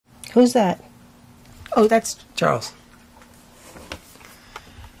Who's that? Oh, that's Charles.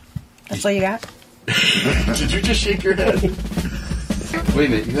 That's all you got? Did you just shake your head? Wait a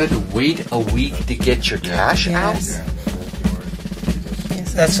minute, you had to wait a week to get your cash out? Yes.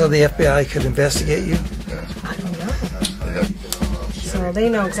 That's so the FBI could investigate you? I don't know. So they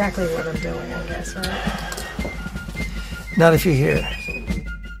know exactly what I'm doing, I guess, right? Not if you're here.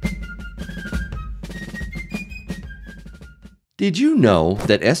 Did you know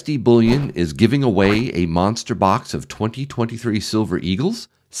that SD Bullion is giving away a monster box of 2023 Silver Eagles?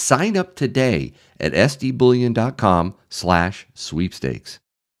 Sign up today at sdbullion.com/sweepstakes.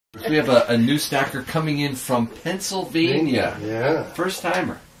 We have a new stacker coming in from Pennsylvania. Yeah. First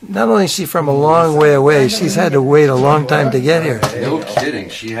timer. Not only is she from a long way away, she's had to wait a long time to get here. No kidding,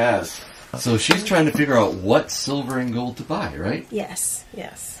 she has. So she's trying to figure out what silver and gold to buy, right? Yes,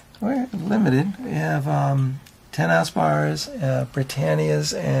 yes. We're limited. We have 10-ounce bars,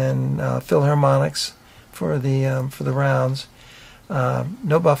 Britannias, and Philharmonics for the rounds.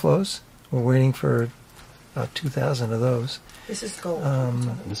 No buffaloes. We're waiting for about 2,000 of those. This is gold.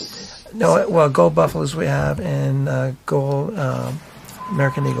 No, well, gold buffaloes we have, and gold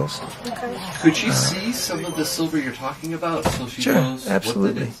American Eagles. Okay. Could she see some of the silver you're talking about so she knows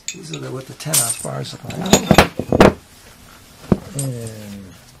absolutely. what it is? These are what the 10-ounce bars look like.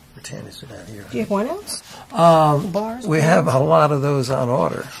 And Britannias are down here. Do you have 1 ounce? Bars? We have a lot of those on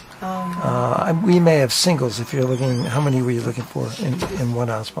order. We may have singles if you're looking. How many were you looking for in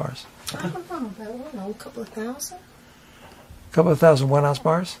 1-ounce bars? I don't know, a couple of thousand. A couple of thousand 1-ounce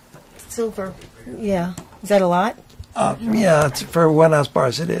bars? Silver, yeah. Is that a lot? Yeah, for 1-ounce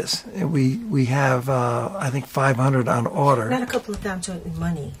bars it is. We have I think 500 on order. Not a couple of thousand in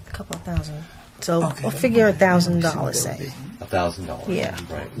money. A couple of thousand. So okay. I'll figure $1,000, say. $1,000. Yeah.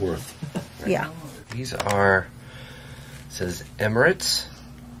 Right. Worth. Right. Yeah. These are. It says Emirates.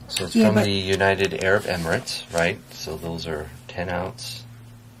 So it's Yeah, from the United Arab Emirates, right? So those are 10-ounce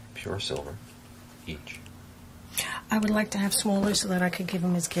pure silver each. I would like to have smaller so that I could give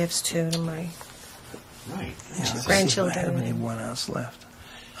them as gifts too to my grandchildren. I don't have any 1-ounce left.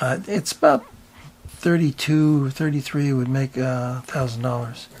 It's about 32 or 33 would make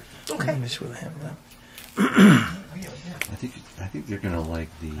 $1,000. Okay. Let me see what I have now. I think you're gonna like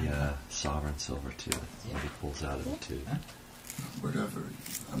the sovereign silver too. What he pulls out of the tube. Whatever.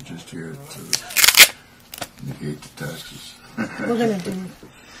 I'm just here to negate the taxes. We're gonna do.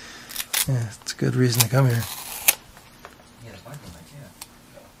 Yeah, it's a good reason to come here.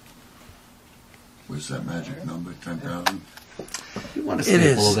 What's that magic number? 10,000. You want to It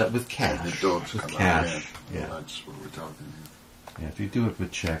is. sample that with The cash. dogs With come cash. out. Yeah. Well, that's what we're talking here. Yeah. If you do it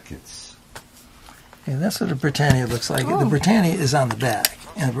with check, it's. Yeah, that's what a Britannia looks like. The Britannia is on the back,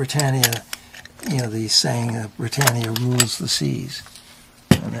 and Britannia, the saying Britannia rules the seas,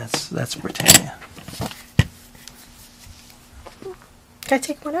 and that's Britannia. Can I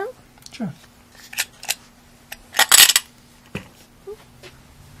take one out? Sure.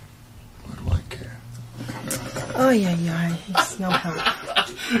 What do I care? Oh yeah. It's no help.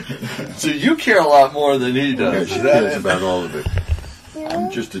 So you care a lot more than he does. She cares about all of it.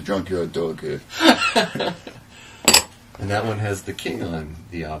 I'm just a junkyard dog here. And that one has the king on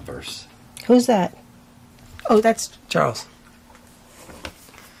the obverse. Who's that? Oh, that's Charles.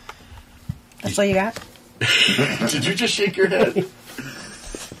 That's all you got? Did you just shake your head?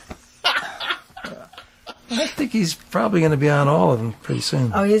 I think he's probably going to be on all of them pretty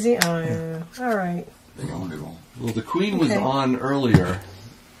soon. Oh, is he? Oh, yeah. All right. They own it all. Well, the queen was on earlier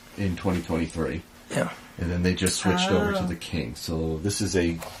in 2023. Yeah. And then they just switched over to the king. So this is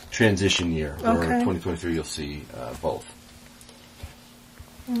a transition year. Where 2023 you'll see both.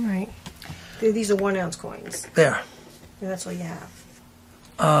 All right. These are 1-ounce coins. There. And that's all you have.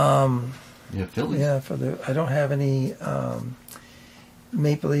 Yeah, Phillies. Yeah, I don't have any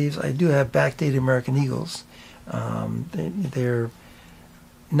Maple Leafs. I do have backdated American Eagles. They're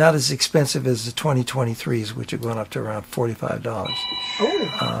not as expensive as the 2023s, which are going up to around $45.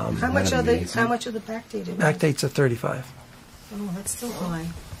 Oh, how much are they? How much are the backdated? Backdates are $35. Oh, that's still high.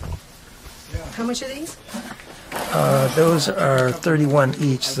 How much are these? Those are 31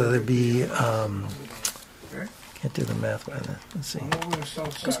 each, so there'd be. Can't do the math by that. Let's see. What's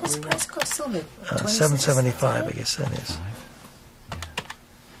the price of silver? $7.75, I guess that is.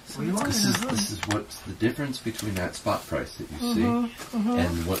 This is what's the difference between that spot price that you see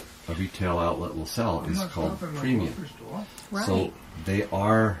and what a retail outlet will sell is called premium. Right. So they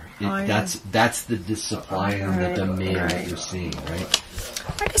are. That's the supply and the demand that you're seeing, right?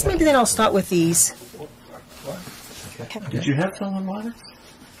 I guess maybe then I'll start with these. Did you have Philharmonics?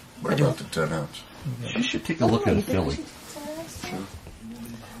 What about the 10 ounce? You should take a look at a Philly.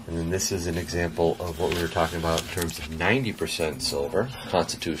 And then this is an example of what we were talking about in terms of 90% silver,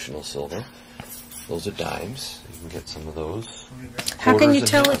 constitutional silver. Those are dimes. You can get some of those. How can you Quarters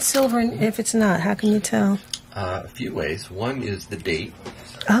tell and it's silver and if it's not? How can you tell? a few ways. One is the date.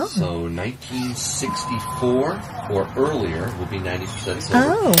 Oh. So 1964 or earlier will be 90% silver.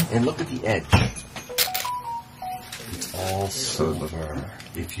 Oh. And look at the edge. It's all silver.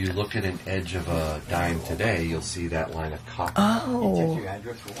 If you look at an edge of a dime today, you'll see that line of copper. Oh.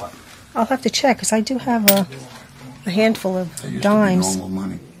 I'll have to check because I do have a handful of That used dimes. to be normal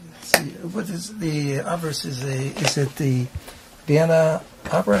money. See, what is the obverse? Is it the Vienna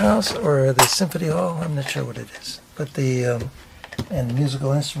Opera House or the Symphony Hall? I'm not sure what it is. But the and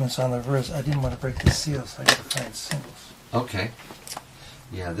musical instruments on the reverse. I didn't want to break the seal, so I got to find symbols. Okay.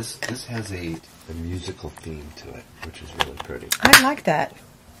 Yeah, this has a musical theme to it, which is really pretty. I like that.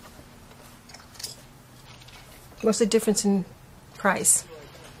 What's the difference in price?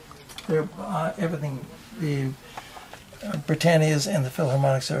 They're everything. The Britannias and the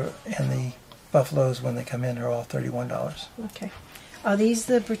Philharmonics and the Buffaloes, when they come in, are all $31. Okay. Are these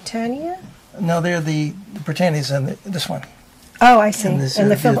the Britannia? No, they're the Britannias and this one. Oh, I see. And, this, And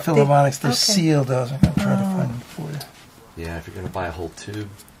the Phil- Philharmonics, they're okay. sealed. Those I'm trying to find them for you. Yeah, if you're going to buy a whole tube,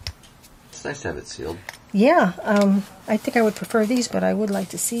 it's nice to have it sealed. Yeah, I think I would prefer these, but I would like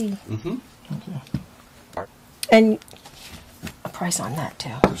to see. Mm-hmm. And a price on that,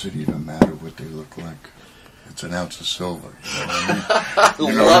 too. Does it even matter what they look like? It's an ounce of silver. You know what I mean?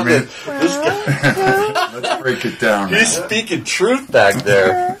 You know Love what I mean? it. This guy, Let's break it down. he's now. speaking truth back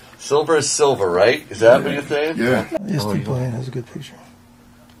there. Silver is silver, right? Is that what you're saying? Yeah. Yes, Oh, the you- Bullion has a good picture.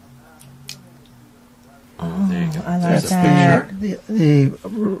 There you go. I like There's a that.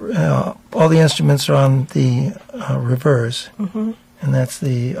 picture. All the instruments are on the reverse, and that's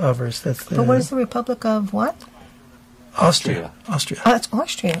the obverse. That's the But what is the Republic of what? Austria. Austria. Oh, it's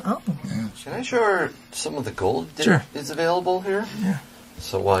Austria. Oh. Can I show her some of the gold that Sure. is available here? Yeah.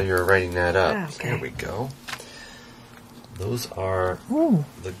 So while you're writing that up, Okay. there we go. Those are Ooh.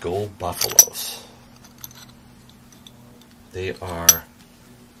 the gold buffaloes. They are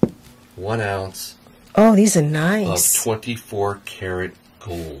 1 ounce Oh, these are of nice. 24 karat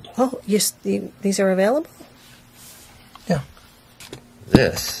gold. Oh, yes, these are available? Yeah.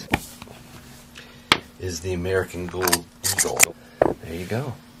 This is the American Gold Eagle. There you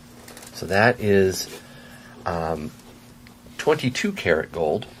go. So that is 22 karat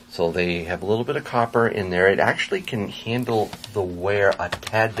gold. So they have a little bit of copper in there. It actually can handle the wear a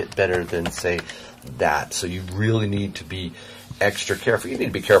tad bit better than, say, that. So you really need to be extra careful. You need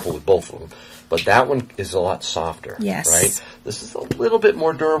to be careful with both of them. But that one is a lot softer. Yes. Right? This is a little bit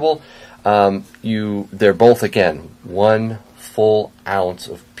more durable. They're both, again, 1 full ounce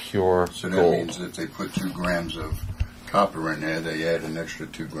of pure So that gold. means if they put 2 grams of copper in there, they add an extra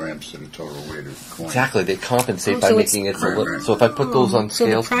 2 grams to the total weight of the coin. Exactly, they compensate Oh, by so it's- making it a Right, little. right. So if I put those on so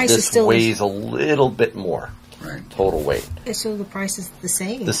the scales, price is this still- weighs a little bit more Right. total weight. So the price is the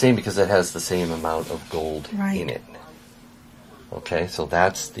same. The same because it has the same amount of gold Right. in it. Okay, so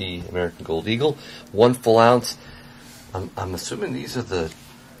that's the American Gold Eagle, 1 full ounce. I'm assuming these are the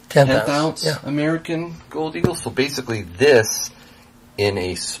 10th ounce Yeah. American Gold Eagle. So basically, this in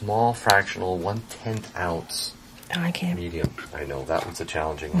a small fractional 1/10 ounce. Oh, I can't. Medium. I know that one's a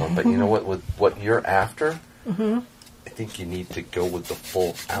challenging one, but you know what? With what you're after, I think you need to go with the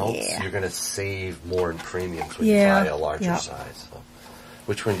full ounce. Yeah. You're going to save more in premiums when Yeah. you buy a larger Yeah. size. So,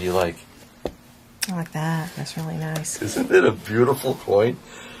 which one do you like? I like that. That's really nice. Isn't it a beautiful coin?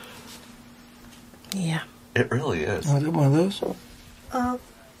 Yeah. It really is. Want one of those? How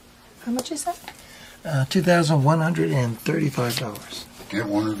much is that? $2,135. Get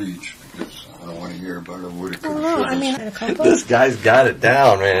one of each, because I don't want to hear about it, would it, could Oh, have, no, should I mean, have. a couple. This guy's got it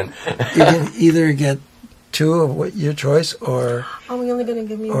down, man. You can either get 2 of what your choice, or Oh, you're only going to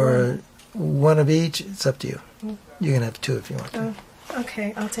give me one. 1 of each. It's up to you. You can have 2 if you want to.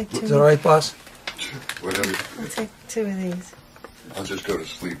 Okay, I'll take 2. Is that all right, boss? Whatever. I'll take 2 of these. I'll just go to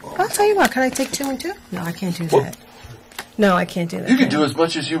sleep all I'll day. tell you what, can I take 2 and 2? No, I can't do that. No, I can't do that. You can do as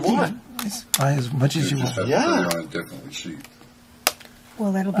much as you want. Buy as much as you just want. have to Yeah. put it on a different sheet.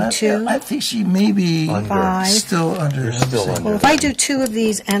 Well, that'll be 2. I think she may be Under. 5. still under. You're still the same. under. Well, if I do 2 of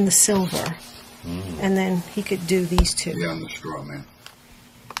these and the silver, and then he could do these 2. Yeah, I'm the straw man.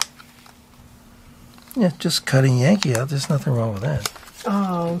 Yeah, just cutting Yankee out. There's nothing wrong with that.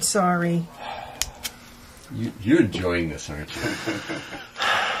 Oh, I'm sorry. You're enjoying this, aren't you?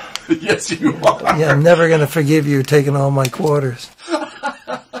 Yes, you are. Yeah, I'm never going to forgive you taking all my quarters.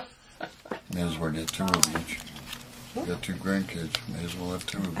 May as well get 2 of each. You got 2 grandkids. May as well have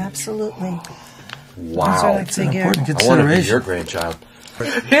 2 of each. Absolutely. Wow. That's what I It's an figure. important I want to be consideration. your grandchild.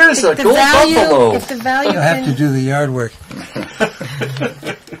 Here's a gold buffalo. If the value You have to do the yard work.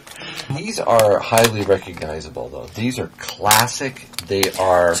 These are highly recognizable, though. These are classic. They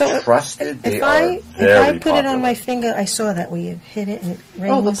are trusted. They are very If I put popular. it on my finger, I saw that where you hit it and it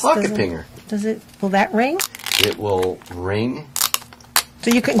rings. Oh, the pocket doesn't- pinger. Does it? Will that ring? It will ring. So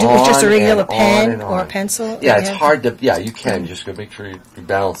you couldn't do it with just a On regular and on pen and or a on. pencil? Yeah, it's You have hard to. Yeah, you can. Just gotta make sure you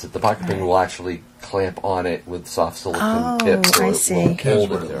balance it. The pocket pinger will actually clamp on it with soft silicone Oh, tips. So I it see. will Guess hold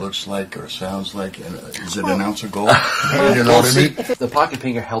what it it there. looks like or sounds like. Is it an ounce of gold? You know what I mean? The pocket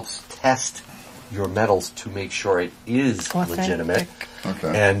pinger helps test your metals to make sure it is Authentic. legitimate.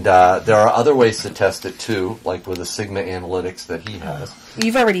 Okay. And there are other ways to test it too, like with the Sigma analytics that he has.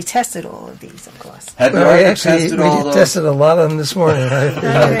 You've already tested all of these, of course. Have Well, we actually tested a lot of them this morning. Boy,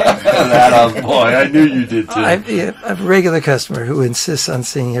 I knew you did too. I have a regular customer who insists on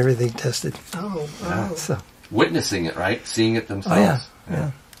seeing everything tested. Oh, So, Witnessing it, right? Seeing it oh themselves.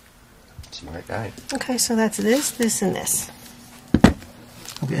 yeah. Smart guy. Okay, so that's this, and this.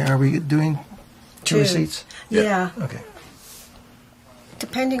 Okay, are we doing two receipts? Yeah. Okay.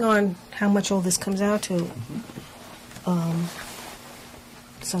 Depending on how much all this comes out to,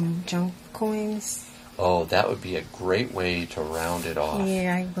 some junk coins. Oh, that would be a great way to round it off.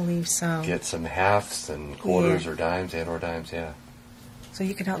 Yeah, I believe so. Get some halves and quarters Yeah. or dimes and or dimes, yeah. So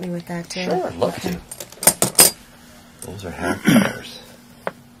you can help me with that too. Sure, I'd love Okay. to. Those are half dollars.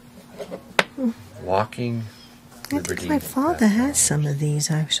 Walking I think Liberty. my father has some of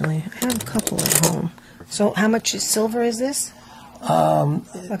these actually. I have a couple at home. So how much silver is this?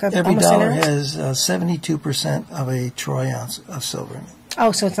 Like Every almost an dollar ounce? has 72% of a troy ounce of silver in it.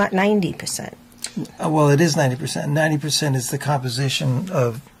 Oh, so it's not 90%. Well, it is 90%. 90% is the composition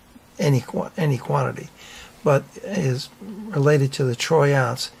of any quantity, but is related to the troy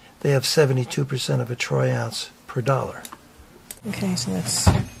ounce. They have 72% of a troy ounce per dollar. Okay, so let's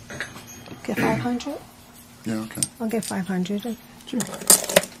get 500. Yeah, okay. I'll get 500. Sure.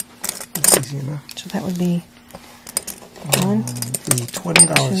 That's easy enough. So that would be 1, The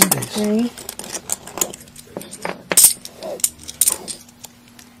 $20 2, space. 3.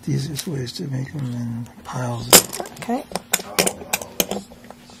 The easiest way is to make them in piles. Okay.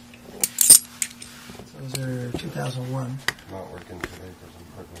 Those are 2001. Not working today because I'm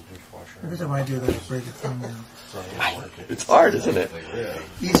putting the dishwasher. Every time I do that, I break the thumb down. It's hard, isn't it?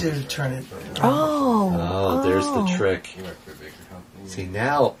 Easier to turn it. Oh. Oh, there's the trick. See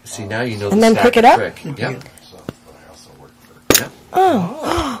now you know. And the then stack pick it of up? Trick. Yep. Yep.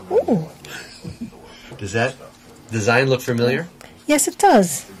 Oh. Ooh. Does that design look familiar? Yes, it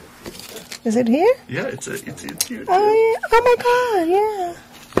does. Is it here? Yeah, it's here. Oh, yeah. Oh my God, yeah.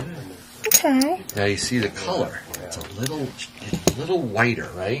 Okay. Now you see the color. It's a little whiter,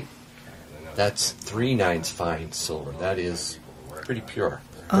 right? That's 3/9 fine silver. That is pretty pure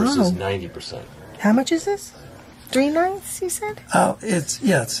versus Oh. 90%. How much is this? 3/9, you said? Oh, it's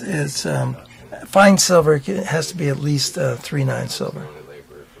fine silver. It has to be at least 3/9 silver,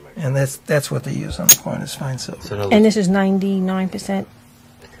 and that's what they use on the coin is fine silver. So And this is 99%.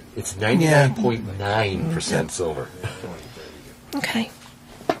 it's 99.9% silver. Okay.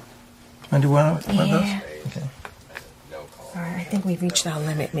 Want to do one of those? Yeah. Okay. All right, I think we've reached our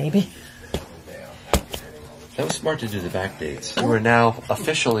limit, maybe. That was smart to do the back dates. You are now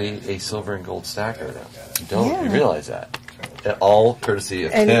officially a silver and gold stacker now. You Yeah. realize that? All courtesy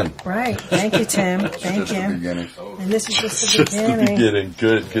of Tim. Right. Thank you, Tim. Thank Just the you. beginning. And this is just the Just the beginning. beginning.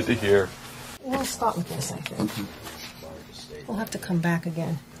 Good to hear. We'll start with this, I think. We'll have to come back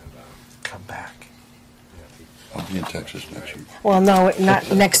again. Come back. I'll be in Texas next week. Well, no,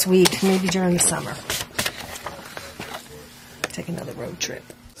 not next week. Maybe during the summer. Take another road trip.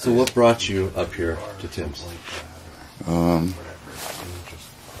 So what brought you up here to Tim's?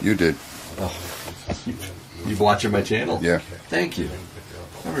 You did. You watching my channel? Yeah. Thank you.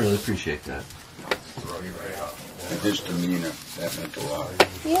 I really appreciate that. His demeanor, that meant a lot.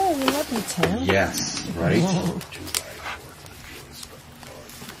 Yeah, we love you, Tim. Yes, right?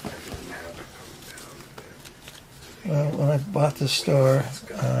 Well, when I bought the store,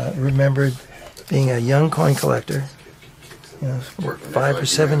 I remembered being a young coin collector, 5 or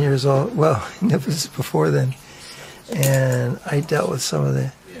 7 years old. Well, it was before then. And I dealt with some of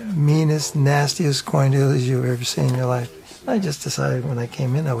the meanest, nastiest coin dealers you've ever seen in your life. I just decided when I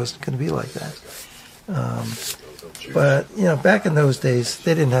came in I wasn't going to be like that. But, back in those days,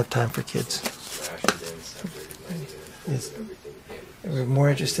 they didn't have time for kids. They were more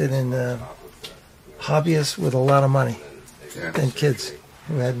interested in hobbyists with a lot of money than kids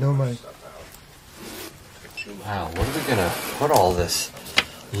who had no money. Wow, what are we going to put all this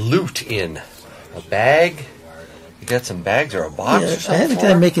loot in? A bag? You got some bags or a box or Yeah, I something? had a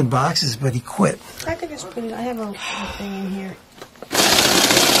guy making boxes, but he quit. I think it's pretty. I have a thing in here.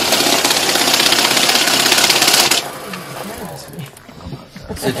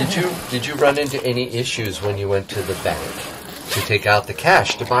 So did you run into any issues when you went to the bank to take out the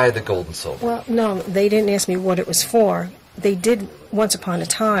cash to buy the gold and silver? Well, no, they didn't ask me what it was for. They did once upon a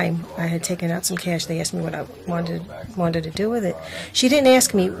time. I had taken out some cash. They asked me what I wanted to do with it. She didn't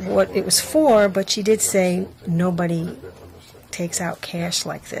ask me what it was for, but she did say nobody takes out cash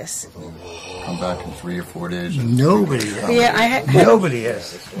like this. Come back in 3 or 4 days. Nobody has. Yeah, I had. Nobody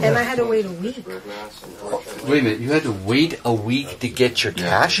has. And I had to wait a week. Wait a minute, you had to wait A week to get your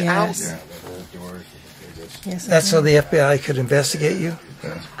cash out? Yes. Yes, That's so the FBI could investigate you?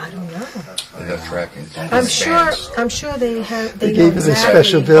 I don't know. They have tracking. I'm sure they have. They know gave you the exactly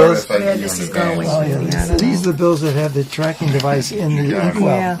special bills? where this is going. Oh, yeah. So these are the bills that have the tracking device in the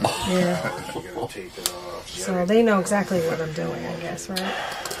inkwell. Yeah. So they know exactly what I'm doing, I guess, right?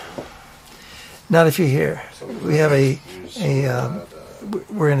 Not if you're here. We have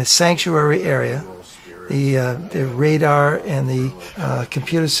we're in a sanctuary area. The radar and the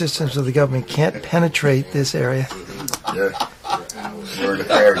computer systems of the government can't penetrate this area. Yeah. We're in a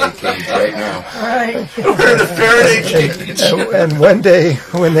Faraday cage right now. We're in a Faraday cage. And one day,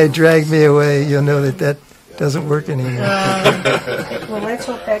 when they drag me away, you'll know that doesn't work anymore. Well, let's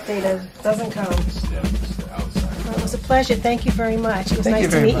hope that day doesn't come. Well, it was a pleasure. Thank you very much. It was Thank you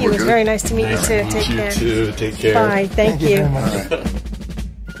nice to very meet much. you. It was very nice to meet you, too. Take care. You too. Take care. Bye. Thank Thank you you. very much.